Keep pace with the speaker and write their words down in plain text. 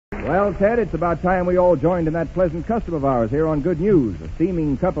Well, Ted, it's about time we all joined in that pleasant custom of ours here on Good News, a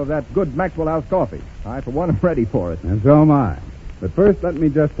steaming cup of that good Maxwell House coffee. I, for one, am ready for it. And so am I. But first, let me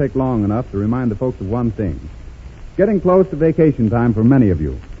just take long enough to remind the folks of one thing. It's getting close to vacation time for many of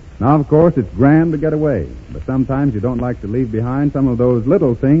you. Now, of course, it's grand to get away, but sometimes you don't like to leave behind some of those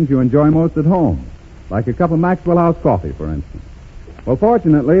little things you enjoy most at home, like a cup of Maxwell House coffee, for instance. Well,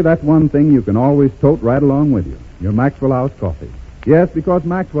 fortunately, that's one thing you can always tote right along with you, your Maxwell House coffee. Yes, because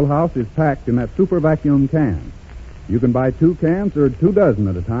Maxwell House is packed in that super vacuum can. You can buy 2 cans or 2 dozen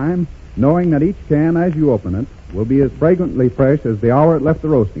at a time, knowing that each can, as you open it, will be as fragrantly fresh as the hour it left the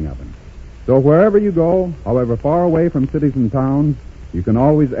roasting oven. So wherever you go, however far away from cities and towns, you can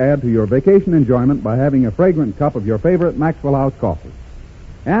always add to your vacation enjoyment by having a fragrant cup of your favorite Maxwell House coffee.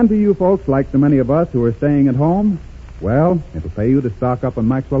 And to you folks, like so many of us who are staying at home, well, it'll pay you to stock up on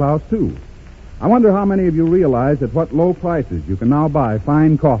Maxwell House, too. I wonder how many of you realize at what low prices you can now buy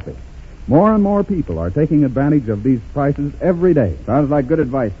fine coffee. More and more people are taking advantage of these prices every day. Sounds like good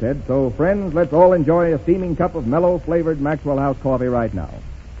advice, Ted. So, friends, let's all enjoy a steaming cup of mellow-flavored Maxwell House coffee right now.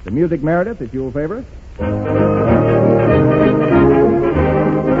 The music, Meredith, if you'll favor us.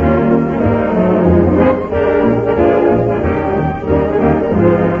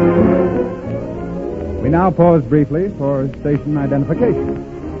 We now pause briefly for station identification.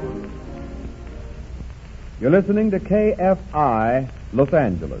 You're listening to KFI, Los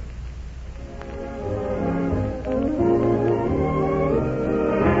Angeles.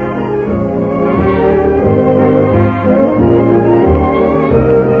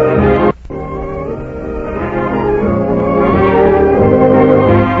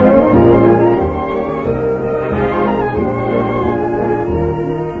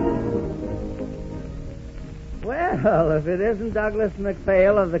 Well, if it isn't Douglas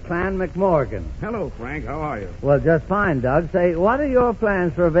McPhail of the Clan McMorgan. Hello, Frank. How are you? Well, just fine, Doug. Say, what are your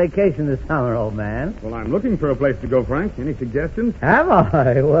plans for a vacation this summer, old man? Well, I'm looking for a place to go, Frank. Any suggestions? Have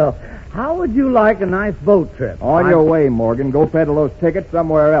I? Well, how would you like a nice boat trip? On your way, Morgan. Go peddle those tickets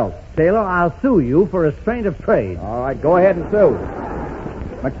somewhere else. Taylor, I'll sue you for restraint of trade. All right, go ahead and sue.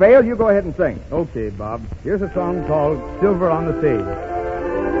 McPhail, you go ahead and sing. Okay, Bob. Here's a song called Silver on the Stage.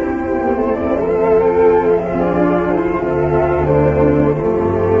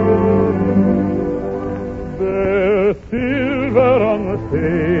 Silver on the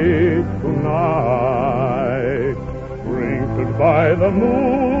stage tonight, sprinkled by the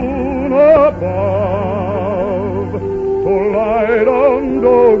moon above. So lie down,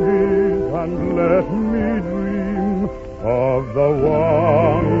 doggies, and let me dream of the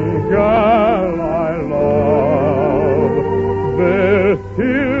one girl I love. There's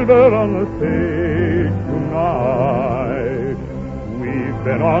silver on the stage tonight. We've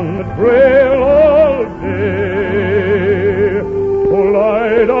been on the trail all day.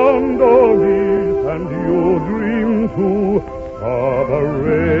 Lie down, doggies, and you dream too of a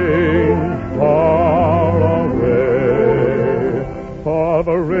range far away, of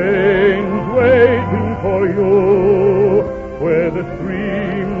a range waiting for you, where the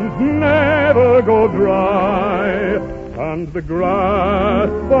streams never go dry, and the grass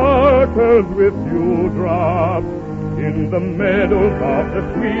sparkles with dewdrops in the meadows of the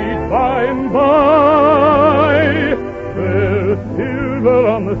sweet by and by. There's silver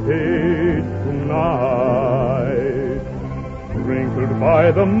on the stage tonight, sprinkled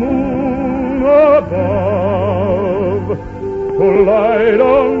by the moon above. So lie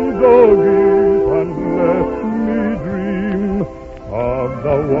down, doggies, and let me dream of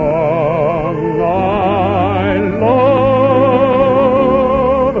the one I love,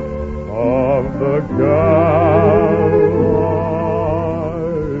 of the girl I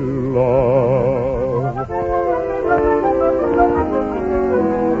love.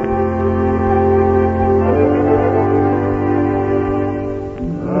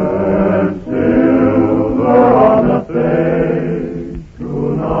 There's silver on the stage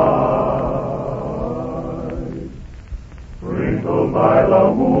tonight, sprinkled by the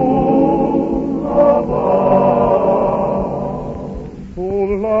moon above. Oh,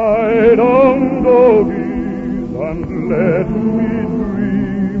 lie down, doggies, and let me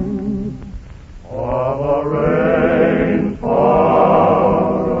dream of a rain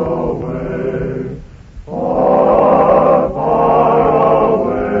far away, far, far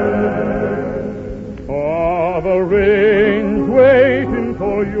away, of a range waiting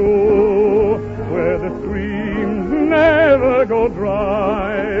for you, where the streams never go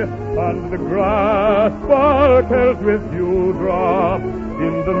dry, and the grass sparkles with dewdrops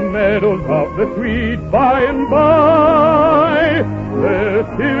in the meadows of the sweet by and by. There's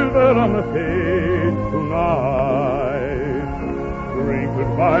silver on the stage tonight, sprinkled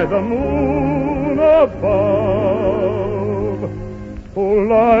by the moon above. Oh,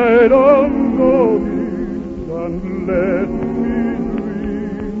 lie down, doggies, and let me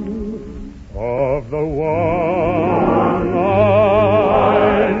dream of the one I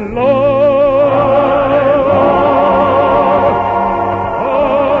love.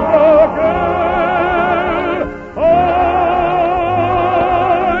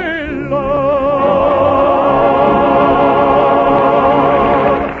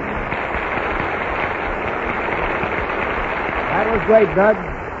 Great, Doug.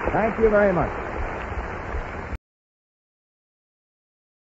 Thank you very much.